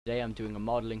Today I'm doing a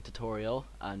modeling tutorial,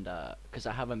 and because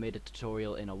I haven't made a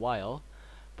tutorial in a while,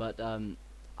 but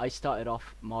I started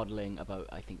off modeling about,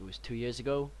 I think it was 2 years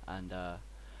ago, and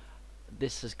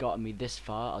this has gotten me this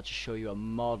far. I'll just show you a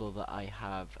model that I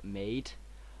have made.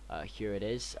 Here it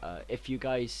is. If you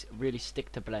guys really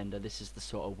stick to Blender, this is the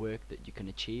sort of work that you can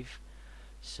achieve.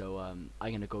 So I'm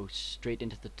gonna go straight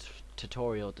into the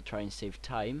tutorial to try and save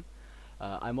time.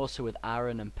 I'm also with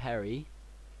Aaron and Perry.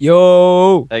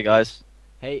 Yo! Hey guys.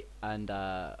 Hey, and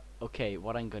okay,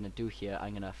 what I'm gonna do here,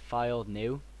 I'm gonna file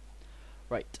new.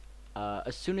 Right,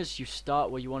 as soon as you start,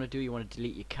 what you want to do, you want to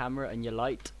delete your camera and your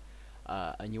light,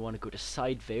 and you want to go to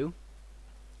side view.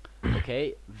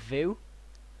 Okay, view,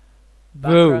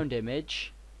 Boo. background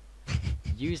image.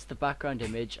 Use the background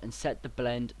image and set the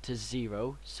blend to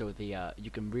 0, so the you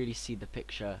can really see the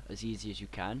picture as easy as you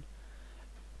can.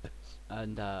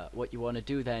 And what you want to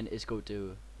do then is go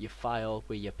to your file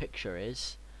where your picture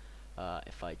is.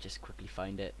 If I just quickly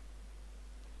find it.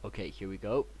 Okay, here we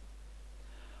go.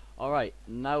 Alright,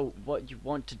 now what you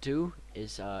want to do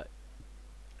is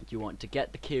you want to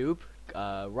get the cube,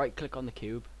 right click on the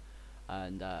cube,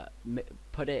 and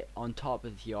put it on top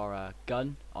of your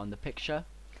gun on the picture,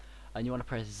 and you want to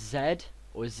press Z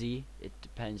or Z, it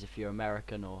depends if you're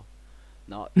American or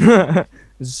not.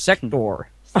 Sector.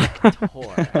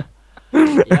 Sector.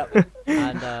 Yep.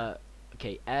 And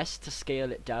okay, S to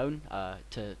scale it down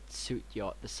to suit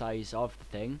the size of the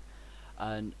thing.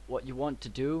 And what you want to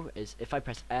do is, if I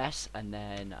press S and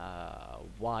then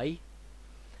Y,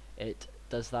 it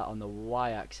does that on the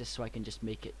Y axis, so I can just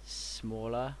make it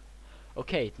smaller.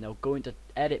 Okay, now go into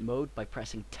edit mode by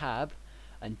pressing tab,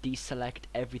 and deselect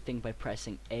everything by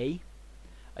pressing A,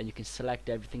 and you can select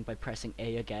everything by pressing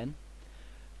A again.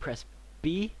 Press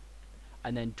B,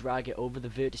 and then drag it over the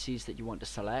vertices that you want to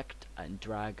select, and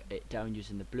drag it down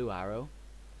using the blue arrow.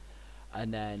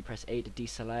 And then press A to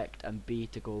deselect, and B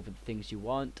to go over the things you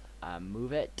want, and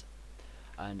move it.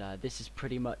 And this is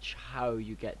pretty much how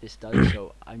you get this done.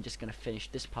 So I'm just going to finish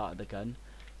this part of the gun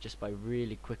just by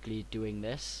really quickly doing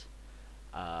this.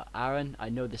 Aaron, I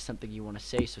know there's something you want to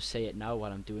say, so say it now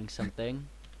while I'm doing something.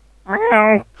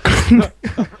 Meow.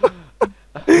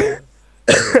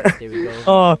 There we go.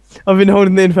 Oh, I've been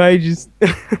holding it in for ages.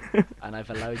 And I've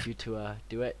allowed you to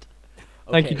do it.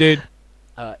 Thank you, dude.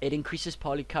 It increases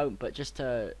poly count, but just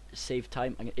to save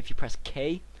time, if you press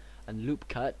K and loop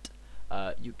cut,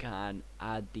 you can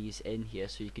add these in here,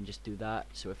 so you can just do that.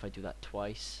 So if I do that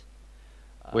twice,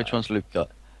 Which one's loop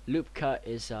cut? loop cut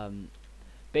is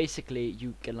basically,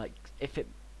 you can, like, if it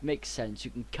makes sense,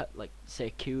 you can cut, like, say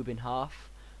a cube in half.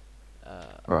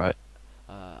 Right.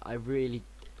 I really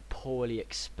poorly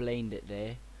explained it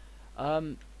there.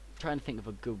 Trying to think of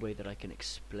a good way that I can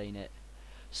explain it.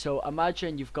 So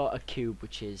imagine you've got a cube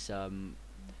which is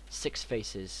 6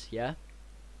 faces, yeah?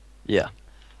 Yeah.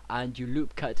 And you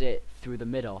loop cut it through the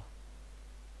middle.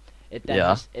 It then Yeah.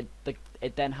 has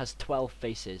it then has 12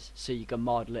 faces, so you can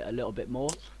model it a little bit more.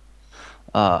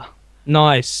 Ah,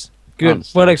 Nice. Good. Well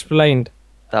Understand. explained.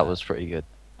 that was pretty good.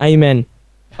 Amen.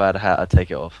 If I had a hat, I'd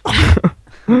take it off.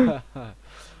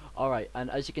 Alright, and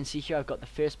as you can see here, I've got the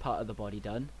first part of the body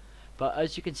done. But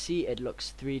as you can see, it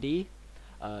looks 3D.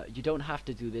 You don't have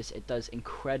to do this. It does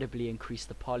incredibly increase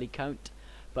the poly count.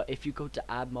 But if you go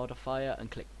to add modifier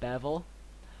and click bevel,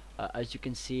 as you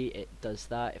can see, it does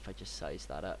that. If I just size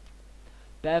that up.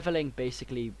 Beveling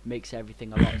basically makes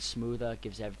everything a lot smoother,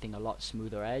 gives everything a lot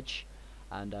smoother edge.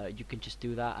 And you can just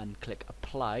do that and click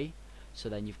apply. So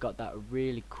then you've got that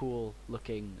really cool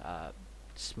looking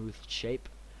smooth shape.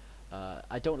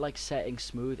 I don't like setting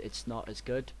smooth, it's not as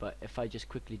good, but if I just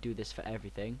quickly do this for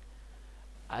everything,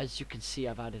 as you can see,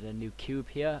 I've added a new cube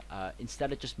here.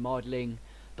 Instead of just modeling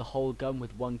the whole gun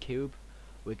with one cube,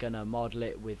 we're gonna model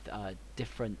it with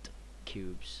different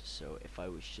cubes. So if I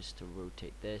was just to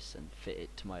rotate this and fit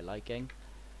it to my liking,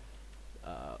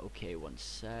 okay, one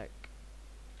sec.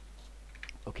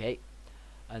 Okay,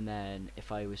 and then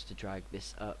if I was to drag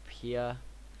this up here,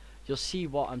 you'll see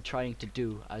what I'm trying to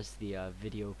do as the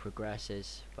video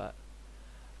progresses. But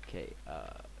okay,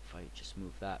 if I just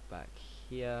move that back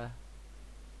here,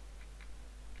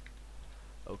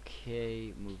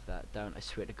 okay, move that down. I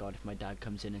swear to God, if my dad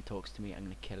comes in and talks to me, I'm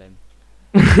gonna kill him.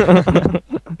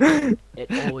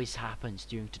 It always happens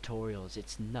during tutorials.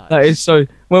 It's nuts. That is so.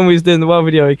 When we was doing the well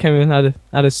video, he came in and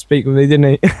had a speak with me,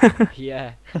 didn't he?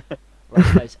 Yeah.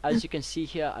 Right, guys, as you can see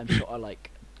here, I'm sort of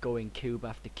like going cube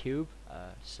after cube.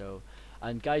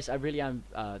 And guys, I really am,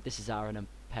 this is Aaron and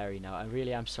Perry now. I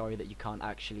really am sorry that you can't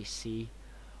actually see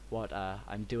what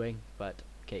I'm doing, but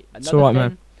okay. Another alright, thing,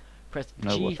 man. press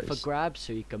No G for worries. grab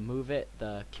so you can move it,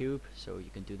 the cube, so you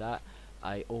can do that.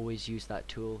 I always use that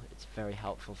tool. It's very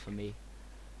helpful for me.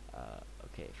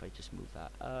 Okay, if I just move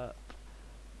that up.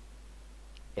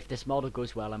 If this model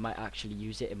goes well, I might actually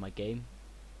use it in my game.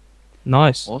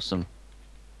 Nice. Awesome.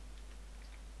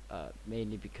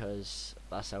 Mainly because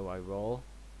that's how I roll.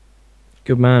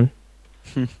 Good man.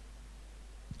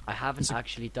 I haven't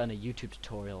actually done a YouTube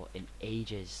tutorial in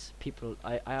ages.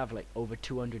 I have like over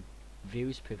 200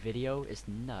 views per video. It's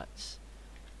nuts.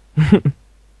 It's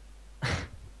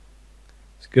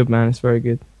good, man. It's very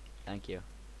good. Thank you.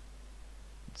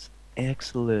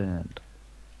 Excellent.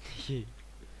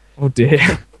 Oh dear.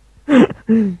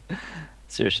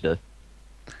 Seriously though.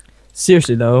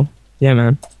 Seriously though. Yeah,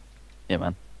 man. Yeah,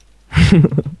 man.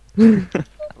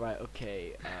 Right,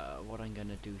 okay, what I'm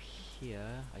gonna do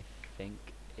here, I think,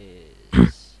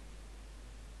 is...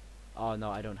 Oh,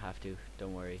 no, I don't have to,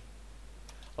 don't worry.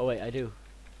 Oh, wait, I do.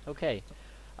 Okay,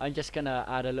 I'm just gonna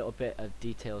add a little bit of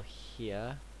detail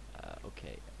here.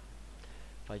 Okay,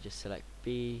 if I just select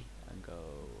B and go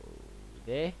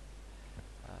there,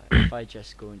 if I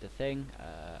just go into thing,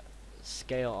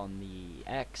 scale on the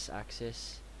X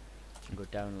axis, and go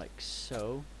down like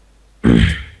so.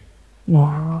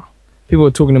 Wow. People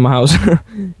are talking in my house. Sorry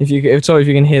if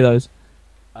you can hear those.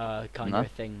 Can't No. hear a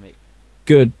thing, mate.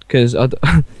 Good, because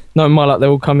not in my luck, they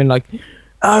all come in like,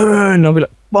 oh, and I'll be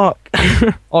like, fuck.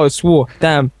 Oh, I swore.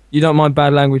 Damn. You don't mind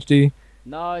bad language, do you?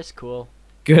 No, it's cool.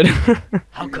 Good.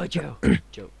 How could you?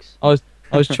 Jokes. I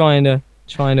was trying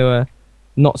to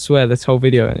not swear this whole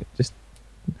video, and it just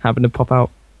happened to pop out.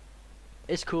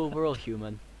 It's cool, we're all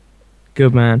human.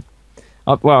 Good man.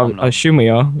 Well, I'm not. I assume we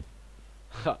are.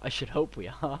 I should hope we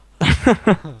are.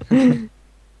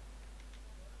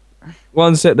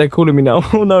 1 sec, they're calling me now.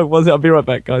 Oh no, 1 sec, I'll be right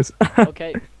back, guys.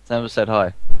 Okay. Never said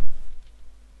hi.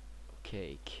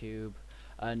 Okay, cube.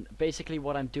 And basically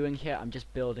what I'm doing here, I'm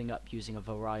just building up using a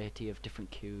variety of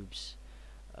different cubes.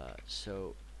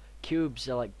 So, cubes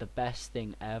are like the best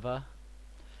thing ever.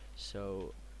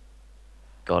 So,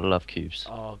 Gotta love cubes.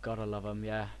 oh god, I love them,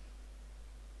 yeah.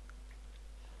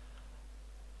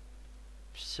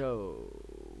 So,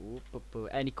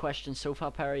 any questions so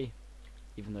far, Perry?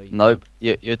 Even though you... Nope.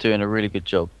 You're doing a really good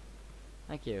job.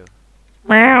 Thank you.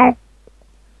 Meow.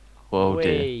 Well, Wait,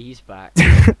 dear. he's back.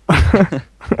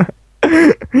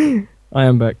 I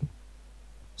am back.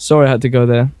 Sorry I had to go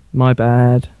there. My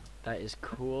bad. That is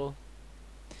cool.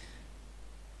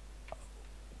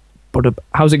 But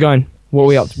how's it going? What are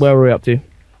we up to? Where are we up to?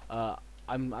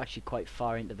 I'm actually quite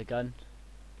far into the gun.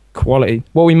 Quality.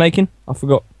 What are we making? I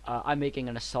forgot. I'm making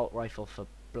an assault rifle for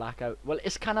Blackout. Well,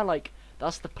 it's kind of like,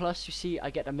 that's the plus, you see. I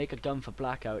get to make a gun for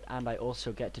Blackout, and I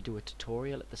also get to do a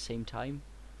tutorial at the same time.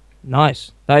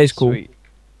 Nice. That is cool. Sweet.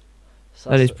 So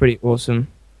That that's is pretty awesome.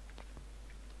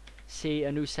 See,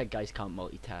 and who said guys can't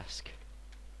multitask?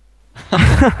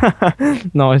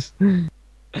 Nice.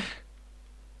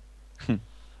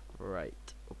 Right,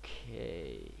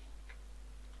 okay.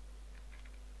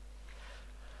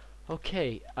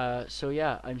 Okay, so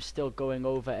yeah, I'm still going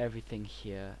over everything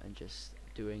here and just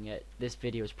doing it. This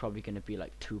video is probably going to be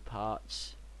like 2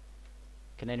 parts.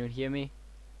 Can anyone hear me?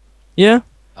 Yeah?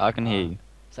 I can hear you.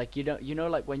 It's like, you know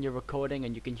like when you're recording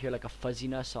and you can hear like a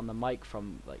fuzziness on the mic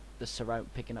from like the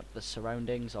picking up the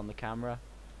surroundings on the camera.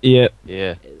 Yeah.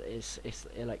 Yeah.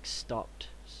 It like stopped,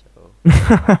 so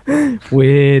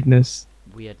Weirdness.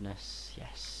 weirdness,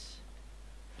 yes.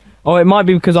 Oh, it might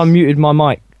be because I muted my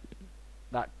mic.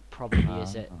 That probably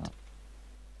is it.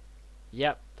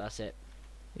 Yep, that's it.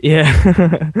 Yeah.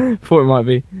 Thought it might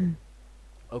be.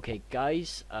 Okay,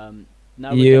 guys, now we're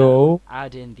gonna Yo.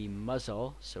 add in the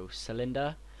muzzle, so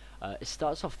cylinder. It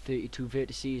starts off 32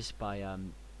 vertices by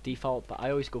default, but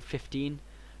I always go 15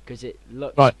 because it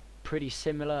looks Right. pretty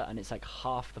similar and it's like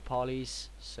half the polys.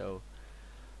 So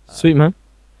Sweet, man.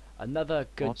 another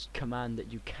good Awesome. command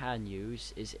that you can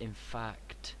use is in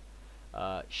fact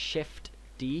Shift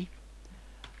D,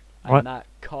 and Right. that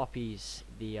copies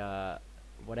the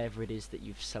whatever it is that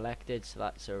you've selected. So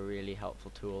that's a really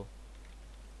helpful tool.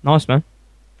 Nice, man.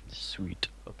 Sweet.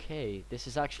 Okay, this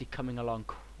is actually coming along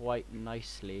quite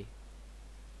nicely.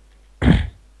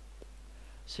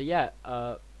 So yeah,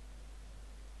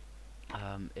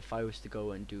 if I was to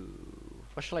go and do,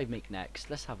 what shall I make next?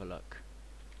 Let's have a look.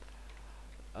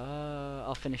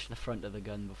 I'll finish the front of the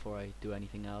gun before I do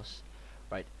anything else.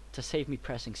 Right, to save me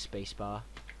pressing spacebar.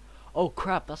 Oh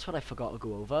crap, that's what I forgot to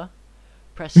go over.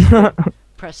 Press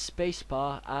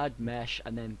spacebar, add mesh,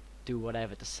 and then do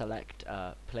whatever to select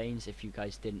planes if you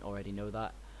guys didn't already know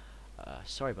that.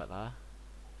 Sorry about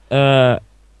that.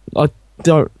 I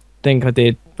don't think I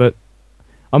did, but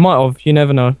I might have. You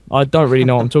never know. I don't really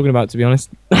know what I'm talking about, to be honest.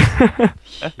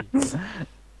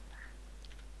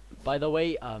 By the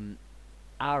way,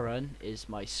 Aaron is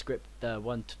my script, the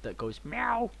one that goes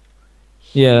meow.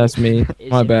 Yeah, that's me.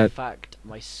 Is My in bad. fact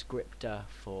my scripter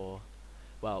for,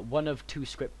 well, one of two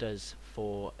scripters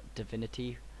for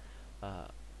Divinity,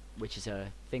 which is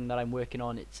a thing that I'm working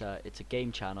on. It's a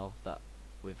game channel that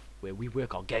where we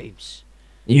work on games,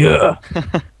 Yeah.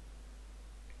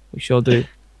 We sure do.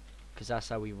 because that's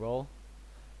how we roll.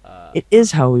 It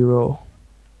is how we roll.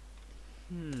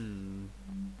 Hmm.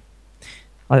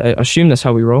 I assume that's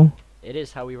how we roll. It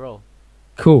is how we roll.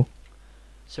 Cool.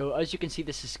 So as you can see,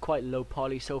 this is quite low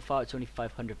poly so far. It's only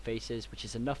 500 faces, which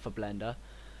is enough for Blender.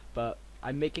 But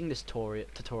I'm making this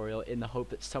tutorial in the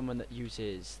hope that someone that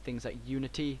uses things like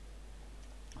Unity.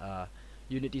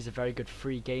 Unity is a very good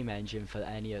free game engine for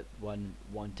anyone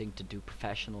wanting to do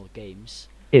professional games.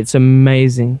 It's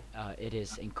amazing. It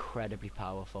is incredibly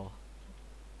powerful.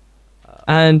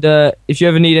 And if you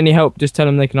ever need any help, just tell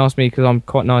them they can ask me because I'm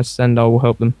quite nice and I will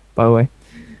help them, by the way.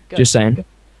 Good. Just saying.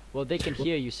 Well, they can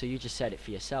hear you, so you just said it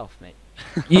for yourself, mate.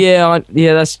 Yeah,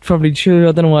 yeah, that's probably true.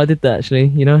 I don't know why I did that, actually,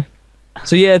 you know?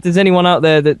 So, yeah, if there's anyone out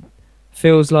there that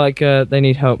feels like they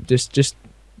need help, just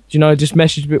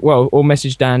message me, well, or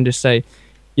message Dan, just say,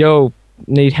 yo,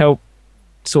 need help,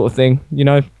 sort of thing, you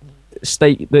know?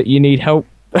 State that you need help,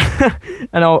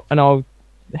 and I'll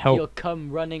help. He'll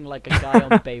come running like a guy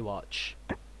on Baywatch.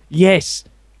 Yes,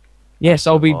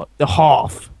 I'll be the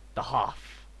half. The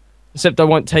half. Except I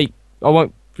won't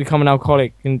become an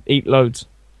alcoholic and eat loads.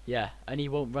 Yeah, and he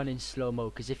won't run in slow-mo,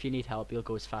 because if you need help, he'll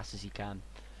go as fast as he can.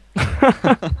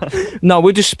 No,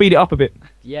 we'll just speed it up a bit.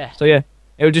 Yeah. So yeah,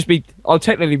 it'll just be, I'll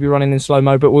technically be running in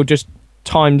slow-mo, but we'll just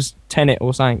times 10 it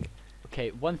or something.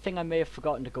 Okay, one thing I may have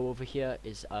forgotten to go over here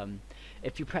is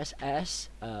if you press S,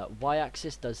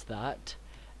 Y-axis does that,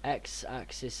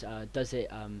 X-axis does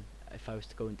it, if I was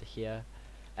to go into here,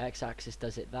 X-axis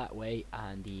does it that way,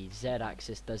 and the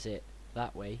Z-axis does it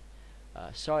that way.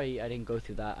 Sorry I didn't go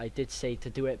through that. I did say to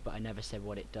do it, but I never said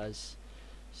what it does.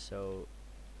 So,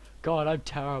 God, I'm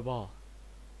terrible.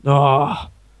 Ah,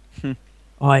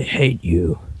 I hate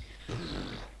you.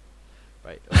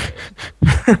 Right, okay.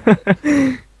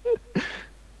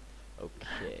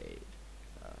 Okay.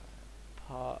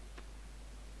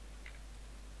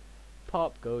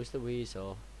 Pop goes the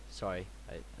weasel. Sorry,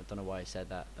 I don't know why I said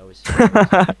that. That was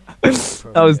That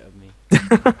was of me.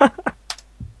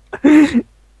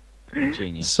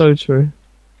 Genius. so true.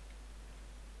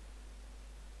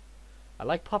 I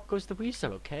like Pop goes the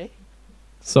weasel, okay?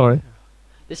 Sorry.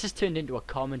 This has turned into a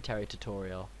commentary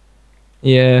tutorial.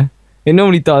 Yeah, it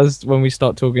normally does when we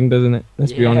start talking, doesn't it?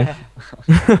 Let's be honest.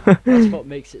 That's what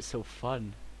makes it so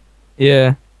fun.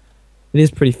 Yeah, it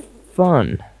is pretty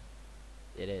fun.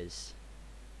 It is.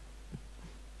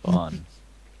 Fun.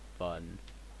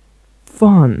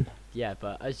 Fun. Yeah,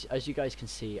 but as you guys can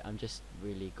see, I'm just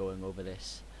really going over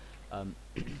this.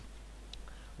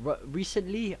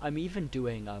 Recently, I'm even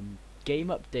doing game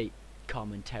update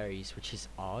commentaries, which is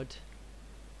odd.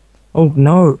 Oh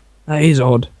no, that is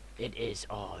odd. It is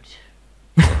odd.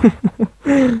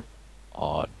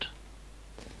 Odd.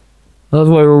 That's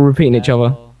why we're all repeating each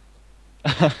other.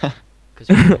 Because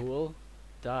we're cool.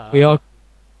 Duh. We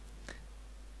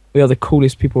are the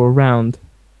coolest people around.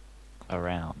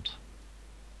 Around.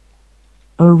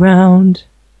 Around.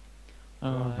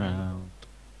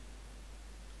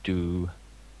 Do.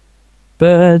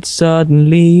 Birds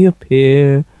suddenly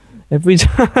appear every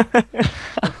time.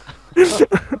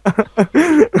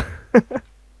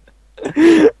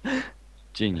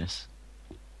 Genius.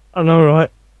 I know,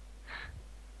 right?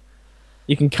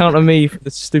 You can count on me for the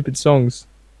stupid songs.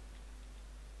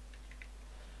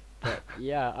 But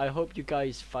yeah, I hope you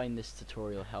guys find this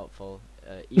tutorial helpful.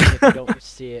 Even if you don't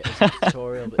see it as a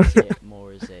tutorial, but see it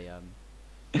more as a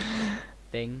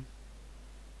thing.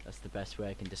 That's the best way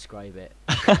I can describe it.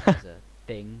 As a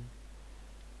thing.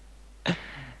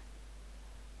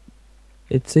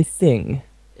 It's a thing.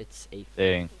 It's a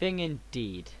Thing. thing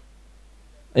indeed.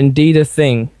 Indeed a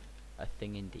thing. A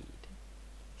thing indeed.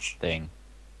 Thing.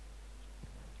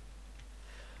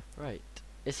 Right.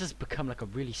 This has become like a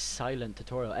really silent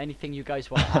tutorial. Anything you guys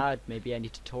want to add? Maybe any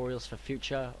tutorials for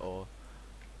future, or?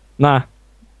 Nah.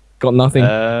 Got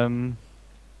nothing.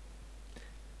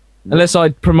 Unless I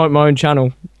promote my own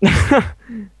channel.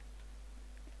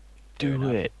 Do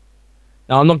it.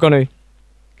 No, I'm not gonna.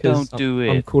 Don't do it.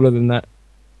 I'm cooler than that.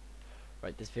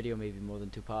 Right, this video may be more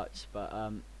than 2 parts, but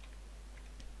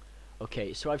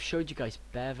okay, so I've showed you guys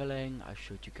beveling, I've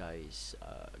showed you guys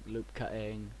loop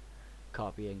cutting,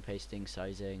 copying, pasting,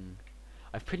 sizing.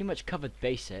 I've pretty much covered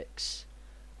basics.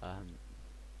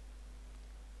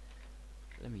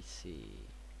 Let me see.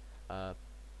 I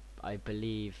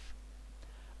believe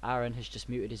Aaron has just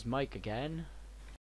muted his mic again.